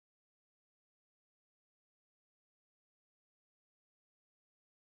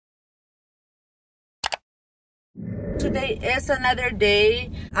Today is another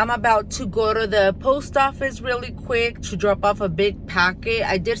day. I'm about to go to the post office really quick to drop off a big packet.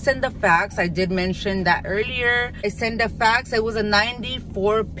 I did send the fax. I did mention that earlier. I sent a fax. It was a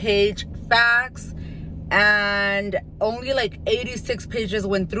 94-page fax and only like 86 pages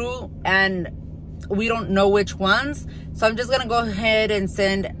went through and we don't know which ones. So I'm just gonna go ahead and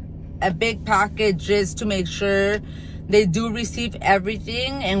send a big packet just to make sure they do receive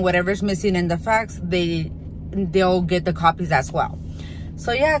everything, and whatever's missing in the fax, they'll get the copies as well.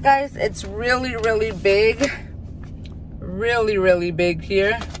 So yeah, guys, it's really big, really big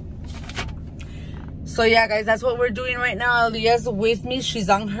here. So yeah, guys, that's what we're doing right now. Leah's with me. She's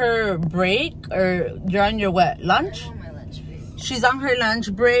on her break, or you're on your what, lunch? I'm on my lunch break. She's on her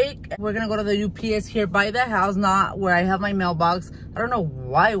lunch break. We're gonna go to the UPS here by the house, not where I have my mailbox. I don't know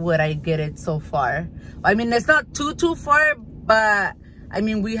why would I get it so far. I mean, it's not too far, but I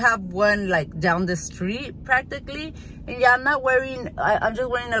mean, we have one like down the street practically. And yeah, I'm not wearing, I'm just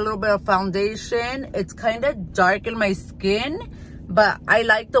wearing a little bit of foundation. It's kind of dark in my skin, but I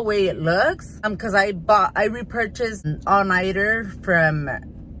like the way it looks. Cause I repurchased an all-nighter from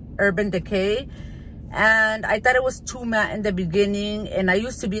Urban Decay, and I thought it was too matte in the beginning, and I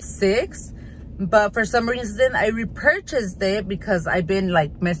used to be 6, but for some reason I repurchased it because I've been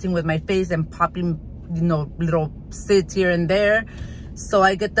like messing with my face and popping, you know, little sits here and there. So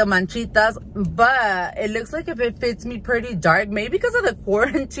I get the manchitas, but it looks like if it fits me pretty dark, maybe because of the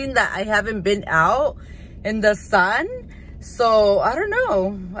quarantine that I haven't been out in the sun. So I don't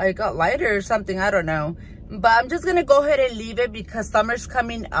know, I got lighter or something, I don't know. But I'm just gonna go ahead and leave it because summer's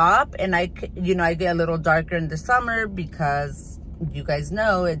coming up, and I get a little darker in the summer because you guys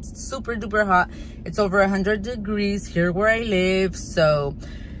know it's super duper hot. It's over 100 degrees here where I live, so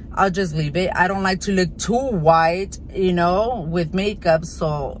I'll just leave it. I don't like to look too white, you know, with makeup,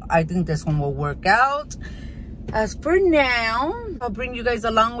 so I think this one will work out. As for now, I'll bring you guys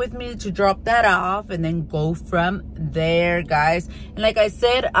along with me to drop that off and then go from there, guys. And like I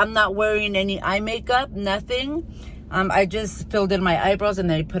said, I'm not wearing any eye makeup, nothing. I just filled in my eyebrows and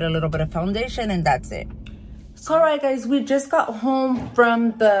then I put a little bit of foundation, and that's it. So all right, guys, we just got home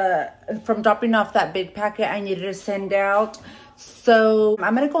from dropping off that big packet I needed to send out. So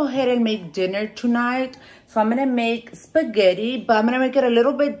I'm gonna go ahead and make dinner tonight. So I'm gonna make spaghetti, but I'm gonna make it a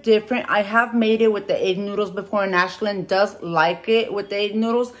little bit different. I have made it with the egg noodles before, and Ashlyn does like it with the egg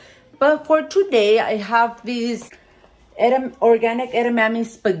noodles. But for today, I have these organic edamame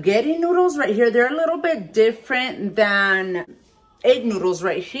spaghetti noodles right here. They're a little bit different than egg noodles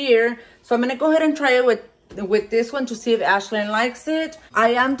right here. So I'm gonna go ahead and try it with this one to see if Ashlyn likes it. I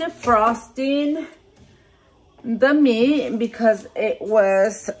am defrosting the meat because it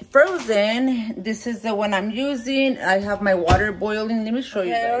was frozen. This is the one I'm using. I have my water boiling. Let me show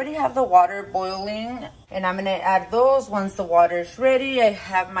you guys. I already have the water boiling, and I'm gonna add those once the water is ready. I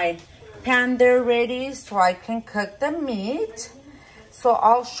have my pan there ready so I can cook the meat. So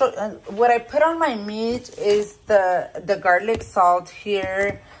I'll show what I put on my meat is the garlic salt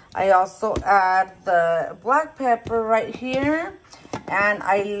here. I also add the black pepper right here. And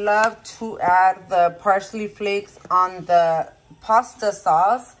I love to add the parsley flakes on the pasta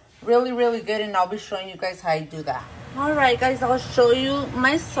sauce. Really good, and I'll be showing you guys how I do that. All right, guys, I'll show you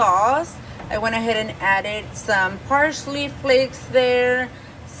my sauce. I went ahead and added some parsley flakes there,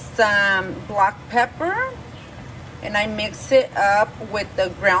 some black pepper, and I mix it up with the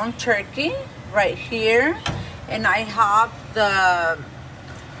ground turkey right here. And I have the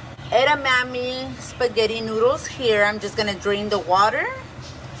edamame spaghetti noodles here. I'm just gonna drain the water,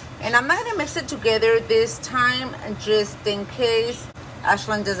 and I'm not gonna mix it together this time just in case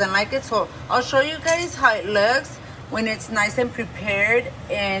Ashlyn doesn't like it. So I'll show you guys how it looks when it's nice and prepared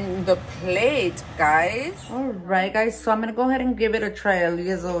in the plate, guys. All right, guys, so I'm gonna go ahead and give it a try.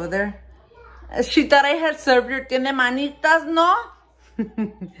 Alia's over there. She thought I had served her. Tiene manitas, no?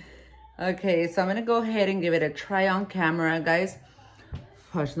 Okay, so I'm gonna go ahead and give it a try on camera, guys.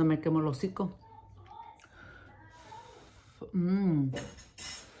 Hush, no me quemo el hocico.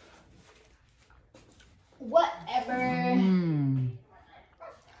 Whatever.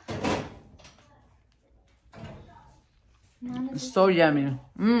 So yummy.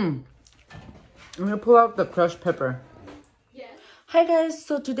 I'm gonna pull out the crushed pepper. Yes. Hi guys,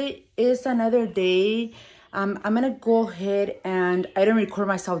 so today is another day. I'm gonna go ahead, and I didn't record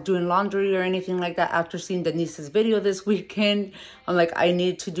myself doing laundry or anything like that after seeing Denise's video this weekend. I'm like, I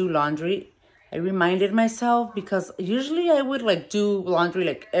need to do laundry. I reminded myself because usually I would like do laundry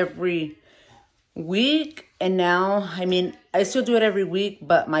like every week, and now, I mean, I still do it every week,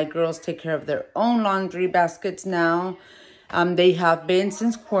 but my girls take care of their own laundry baskets now. They have been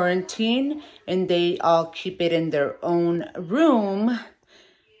since quarantine, and they all keep it in their own room.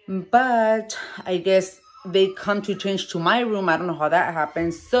 But I guess they come to change to my room. I don't know how that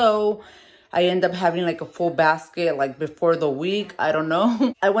happens. So I end up having like a full basket like before the week. I don't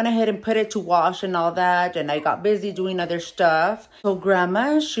know. I went ahead and put it to wash and all that. And I got busy doing other stuff. So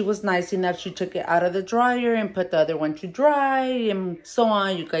grandma, she was nice enough. She took it out of the dryer and put the other one to dry and so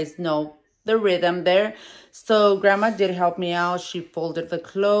on. You guys know the rhythm there. So grandma did help me out. She folded the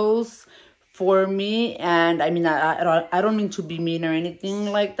clothes for me. And I mean, I don't mean to be mean or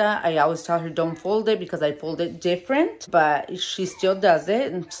anything like that. I always tell her don't fold it because I fold it different, but she still does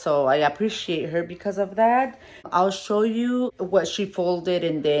it, and so I appreciate her because of that. I'll show you what she folded,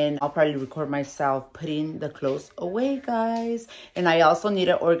 and then I'll probably record myself putting the clothes away, guys. And I also need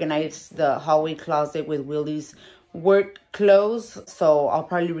to organize the hallway closet with Willie's work clothes, so I'll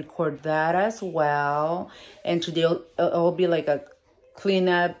probably record that as well. And today it'll be like a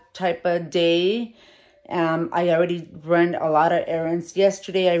cleanup type of day. I already ran a lot of errands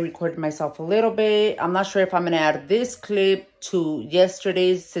yesterday. I recorded myself a little bit. I'm not sure if I'm gonna add this clip to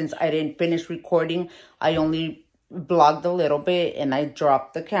yesterday's since I didn't finish recording. I only vlogged a little bit and I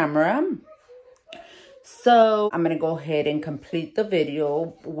dropped the camera. So I'm gonna go ahead and complete the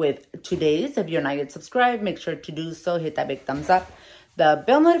video with today's. If you're not yet subscribed, make sure to do so. Hit that big thumbs up, the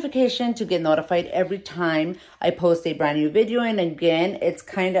bell notification to get notified every time I post a brand new video. And again, it's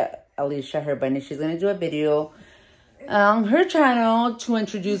kind of Alicia, her bunny. She's going to do a video on her channel to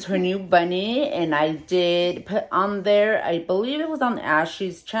introduce her new bunny. And I did put on there, I believe it was on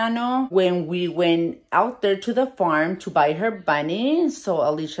Ashley's channel, when we went out there to the farm to buy her bunny. So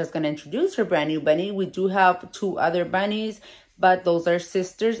Alicia's going to introduce her brand new bunny. We do have 2 other bunnies, but those are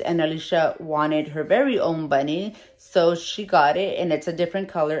sisters, and Alicia wanted her very own bunny, so she got it, and it's a different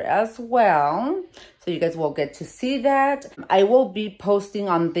color as well. So you guys will get to see that. I will be posting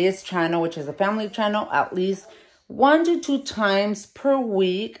on this channel, which is a family channel, at least 1 to 2 times per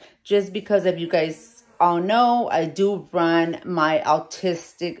week, just because if you guys all know, I do run my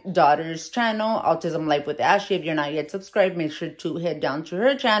autistic daughter's channel, Autism Life with Ashley. If you're not yet subscribed, make sure to head down to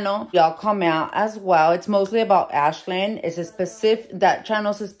her channel. Y'all come out as well. It's mostly about Ashlyn. It's a that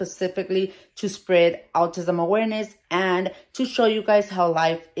channel is specifically to spread autism awareness and to show you guys how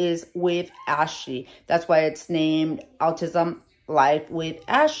life is with Ashley. That's why it's named Autism Life with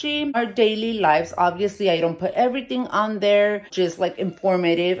Ashley. Our daily lives, obviously I don't put everything on there, just like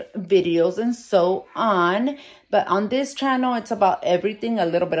informative videos and so on. But on this channel, it's about everything, a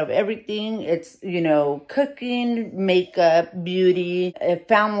little bit of everything. It's, you know, cooking, makeup, beauty,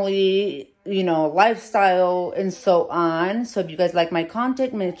 family, you know, lifestyle, and so on. So if you guys like my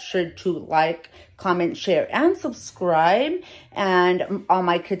content, make sure to like, comment, share, and subscribe. And all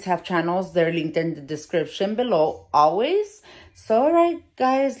my kids have channels. They're linked in the description below always. So all right,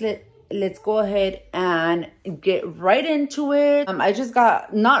 guys, let's go ahead and get right into it. I just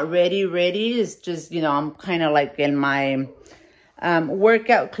got not ready. It's just, you know, I'm kind of like in my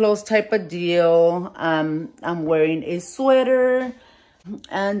workout clothes type of deal. I'm wearing a sweater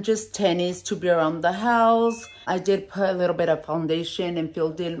and just tennies to be around the house. I did put a little bit of foundation and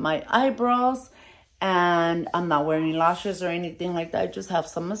filled in my eyebrows. And I'm not wearing lashes or anything like that. I just have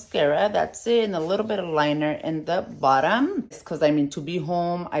some mascara, that's it, and a little bit of liner in the bottom. It's because, I mean, to be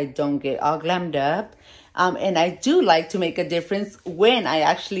home, I don't get all glammed up. And I do like to make a difference when I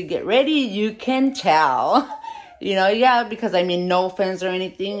actually get ready. You can tell. You know, yeah, because, I mean, no offense or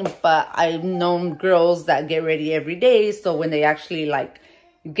anything, but I've known girls that get ready every day. So when they actually, like,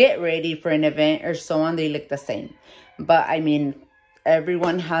 get ready for an event or so on, they look the same. But, I mean,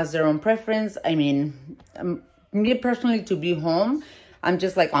 everyone has their own preference. I mean, me personally, to be home, I'm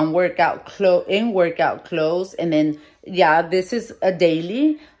just like on workout clothes. And then, yeah, this is a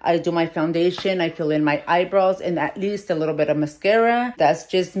daily. I do my foundation, I fill in my eyebrows, and at least a little bit of mascara. That's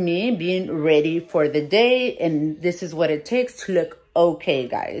just me being ready for the day. And this is what it takes to look okay,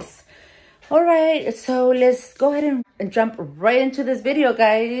 guys. All right, so let's go ahead and jump right into this video,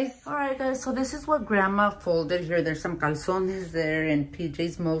 guys. All right, guys, so this is what grandma folded here. There's some calzones there and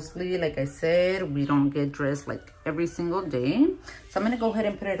PJs mostly. Like I said, we don't get dressed like every single day. So I'm gonna go ahead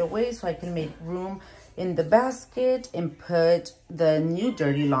and put it away so I can make room in the basket and put the new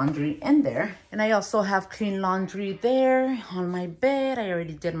dirty laundry in there. And I also have clean laundry there on my bed. I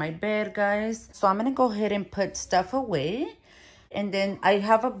already did my bed, guys. So I'm gonna go ahead and put stuff away. And then I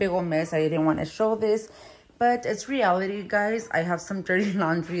have a big old mess. I didn't want to show this, but it's reality, guys. I have some dirty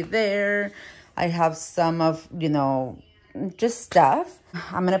laundry there. I have some of, you know, just stuff.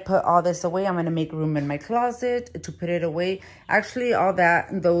 I'm gonna put all this away. I'm gonna make room in my closet to put it away. Actually, all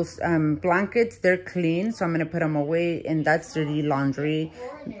those blankets, they're clean, so I'm gonna put them away, and that's dirty laundry.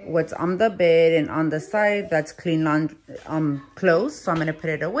 What's on the bed and on the side, that's clean laundry, clothes, so I'm gonna put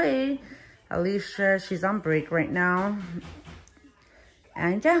it away. Alicia, she's on break right now.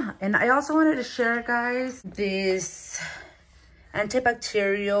 And yeah, and I also wanted to share, guys, this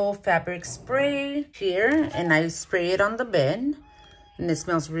antibacterial fabric spray here, and I spray it on the bed, and it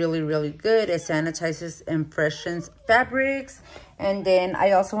smells really, really good. It sanitizes and freshens fabrics. And then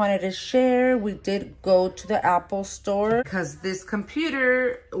I also wanted to share, we did go to the Apple store because this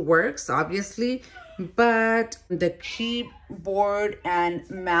computer works, obviously, but the keyboard and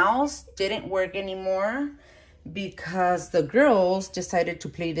mouse didn't work anymore because the girls decided to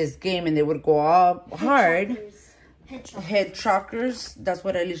play this game and they would go up hard. Head trackers, that's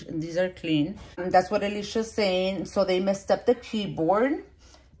what Alicia, these are clean. That's what Alicia's saying. So they messed up the keyboard,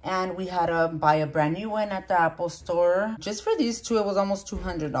 and we had to buy a brand new one at the Apple store. Just for these two, it was almost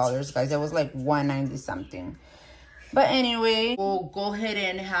 $200, guys. It was like $190 something. But anyway, we'll go ahead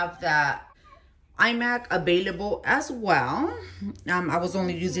and have that iMac available as well. I was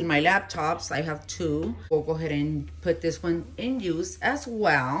only using my laptops. I have two. We'll go ahead and put this one in use as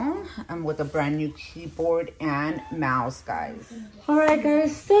well. With a brand new keyboard and mouse, guys. All right,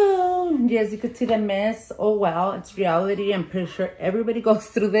 guys. So, yes, you could see the mess. Oh, wow. It's reality. I'm pretty sure everybody goes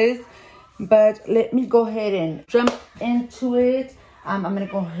through this. But let me go ahead and jump into it. I'm going to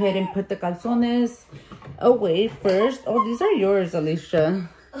go ahead and put the calzones away first. Oh, these are yours, Alicia.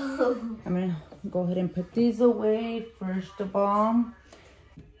 I'm going to go ahead and put these away first of all.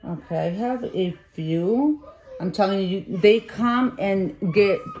 Okay, I have a few. I'm telling you, they come and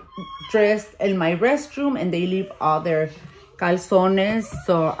get dressed in my restroom and they leave all their calzones.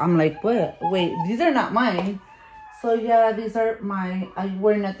 So I'm like, what? Wait, these are not mine. So yeah, these are my, I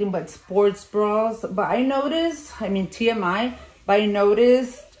wear nothing but sports bras. But I noticed, I mean TMI, but I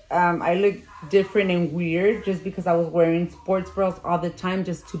noticed I look different and weird just because I was wearing sports bras all the time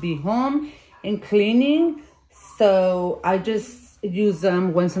just to be home and cleaning. So I just use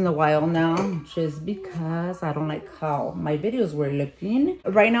them once in a while now, just because I don't like how my videos were looking.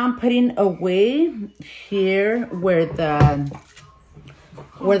 Right now I'm putting away here where the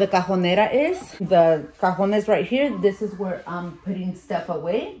cajonera is. The cajon is right here. This is where I'm putting stuff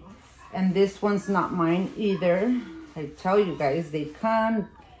away, and this one's not mine either. I tell you guys, they come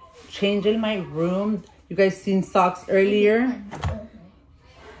change in my room. You guys seen socks earlier.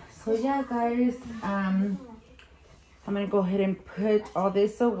 So yeah, guys, I'm gonna go ahead and put all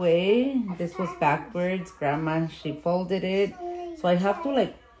this away. This was backwards. Grandma, she folded it, so I have to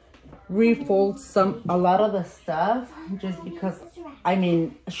like refold a lot of the stuff, just because, I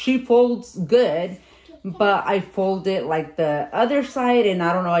mean, she folds good, but I fold it like the other side, and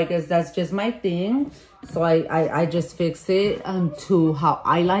I don't know, I guess that's just my thing. So I just fix it to how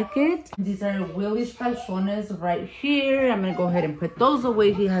I like it. These are Willie's calzones right here. I'm gonna go ahead and put those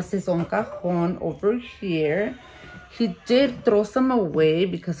away. He has his own cajon over here. He did throw some away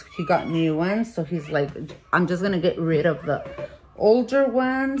because he got new ones. So he's like, I'm just gonna get rid of the older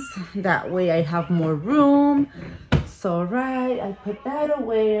ones. That way I have more room. So right, I put that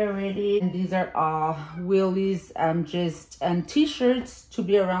away already. And these are all Willie's just t-shirts to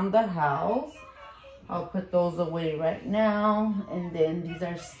be around the house. I'll put those away right now. And then these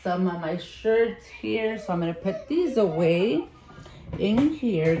are some of my shirts here. So I'm gonna put these away in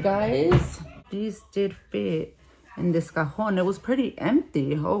here, guys. These did fit in this cajon. It was pretty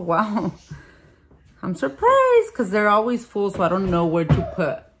empty. Oh, wow. I'm surprised because they're always full, so I don't know where to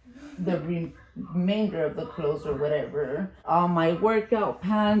put the remainder of the clothes or whatever. All my workout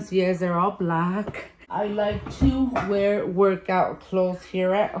pants, yes, they're all black. I like to wear workout clothes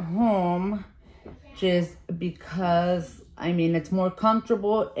here at home, just because, I mean, it's more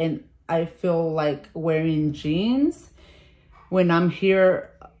comfortable, and I feel like wearing jeans when I'm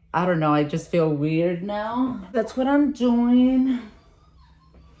here. I don't know, I just feel weird now. That's what I'm doing.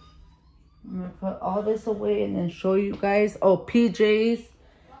 I'm gonna put all this away and then show you guys. Oh, PJs,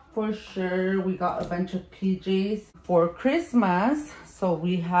 for sure. We got a bunch of PJs for Christmas. So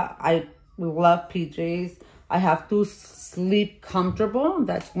we love PJs. I have to sleep comfortable.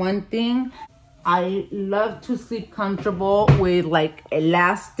 That's one thing. I love to sleep comfortable with like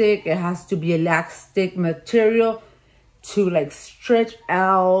elastic. It has to be elastic material to like stretch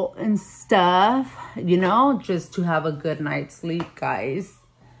out and stuff, you know, just to have a good night's sleep, guys.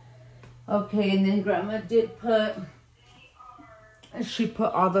 Okay, and then Grandma did she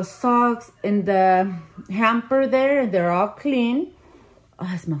put all the socks in the hamper there. They're all clean.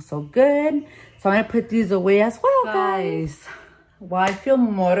 Oh, it smells so good. So I'm gonna put these away as well, guys. Well, I feel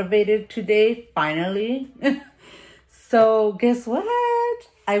motivated today, finally. So guess what?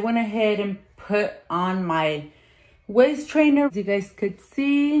 I went ahead and put on my waist trainer, as you guys could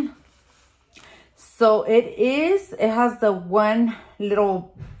see. So it has the one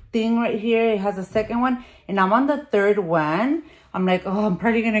little thing right here. It has a second one, and I'm on the third one. I'm like, oh, I'm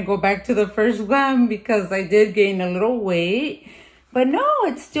probably gonna go back to the first one because I did gain a little weight. But no,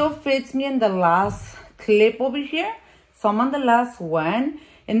 it still fits me in the last clip over here. So I'm on the last one.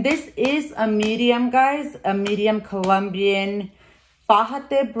 And this is a medium, guys. A medium Colombian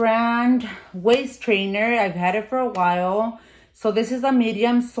Fajate brand waist trainer. I've had it for a while. So this is a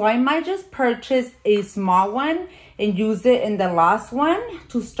medium. So I might just purchase a small one and use it in the last one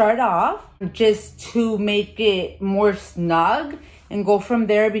to start off, just to make it more snug and go from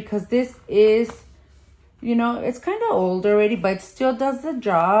there, because this is, you know, it's kind of old already, but it still does the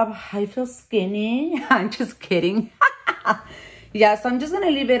job. I feel skinny. I'm just kidding. Yeah, so I'm just gonna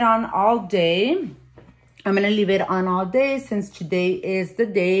leave it on all day. I'm gonna leave it on all day since today is the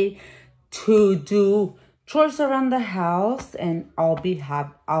day to do chores around the house, and I'll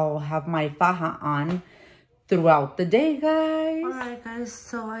have my faja on throughout the day, guys. All right, guys,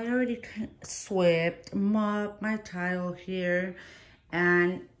 so I already swept, mopped my tile here,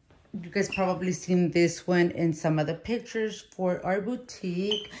 and you guys probably seen this one in some of the pictures for our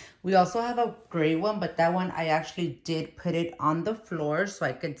boutique. We also have a gray one, but that one I actually did put it on the floor so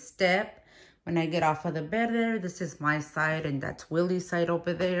I could step when I get off of the bed there. This is my side, and that's Willie's side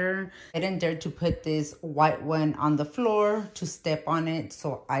over there. I didn't dare to put this white one on the floor to step on it,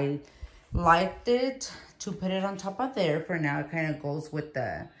 so I liked it to put it on top of there. For now, it kind of goes with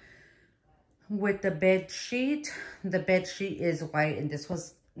the bed sheet. The bed sheet is white, and this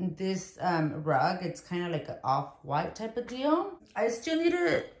rug, it's kind of like an off-white type of deal. I still need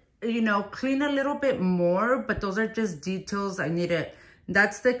to, you know, clean a little bit more, but those are just details.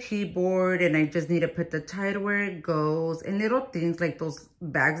 That's the keyboard, and I just need to put the title where it goes, and little things like those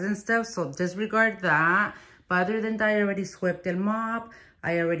bags and stuff, so disregard that. But other than that, I already swept and mopped.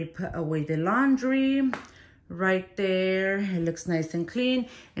 I already put away the laundry right there. It looks nice and clean.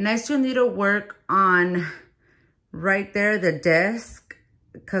 And I still need to work on right there, the desk,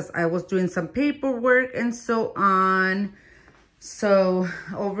 because I was doing some paperwork and so on. So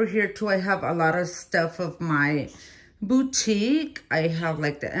over here too, I have a lot of stuff of my boutique. I have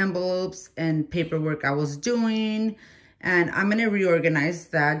like the envelopes and paperwork I was doing, and I'm gonna reorganize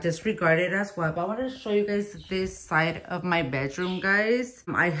that, disregard it as well. But I want to show you guys this side of my bedroom, guys.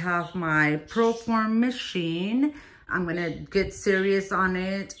 I have my Proform machine. I'm gonna get serious on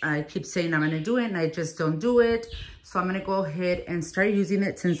it. I keep saying I'm gonna do it, and I just don't do it. So I'm gonna go ahead and start using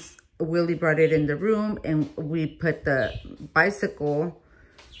it, since Willie brought it in the room and we put the bicycle,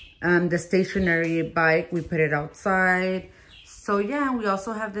 the stationary bike, we put it outside. So yeah, we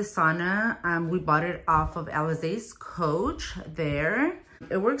also have the sauna. We bought it off of Alizé's Coach there.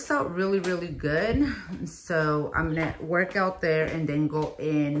 It works out really, really good. So I'm gonna work out there and then go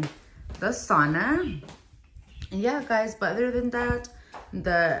in the sauna. Yeah, guys, but other than that,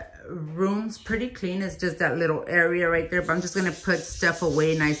 the room's pretty clean. It's just that little area right there, but I'm just gonna put stuff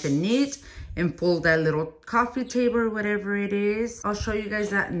away nice and neat and fold that little coffee table or whatever it is. I'll show you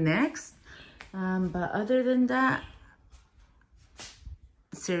guys that next. But other than that,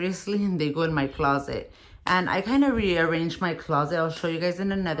 seriously, they go in my closet, and I kind of rearranged my closet. I'll show you guys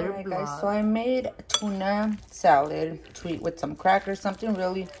in another vlog. Guys, so I made tuna salad to eat with some crackers, something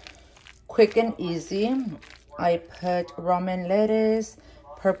really quick and easy. I put romaine lettuce,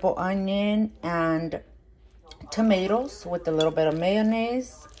 purple onion, and tomatoes with a little bit of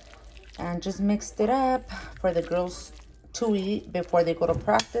mayonnaise, and just mixed it up for the girls to eat before they go to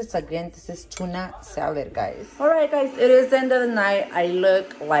practice. Again, this is tuna salad, guys. All right, guys, it is the end of the night. I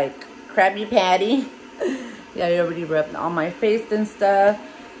look like Krabby Patty. Yeah, I already rubbed on my face and stuff.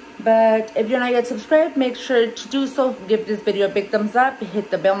 But if you're not yet subscribed, make sure to do so. Give this video a big thumbs up. Hit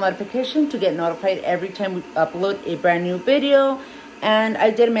the bell notification to get notified every time we upload a brand new video. And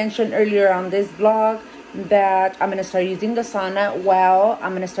I did mention earlier on this vlog that I'm going to start using the sauna. Well,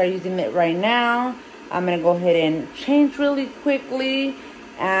 I'm going to start using it right now. I'm going to go ahead and change really quickly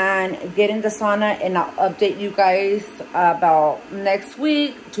and get in the sauna, and I'll update you guys about next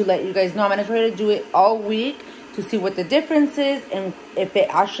week to let you guys know. I'm going to try to do it all week to see what the difference is and if it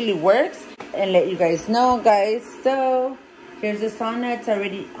actually works, and let you guys know, guys. So here's the sauna. It's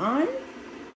already on.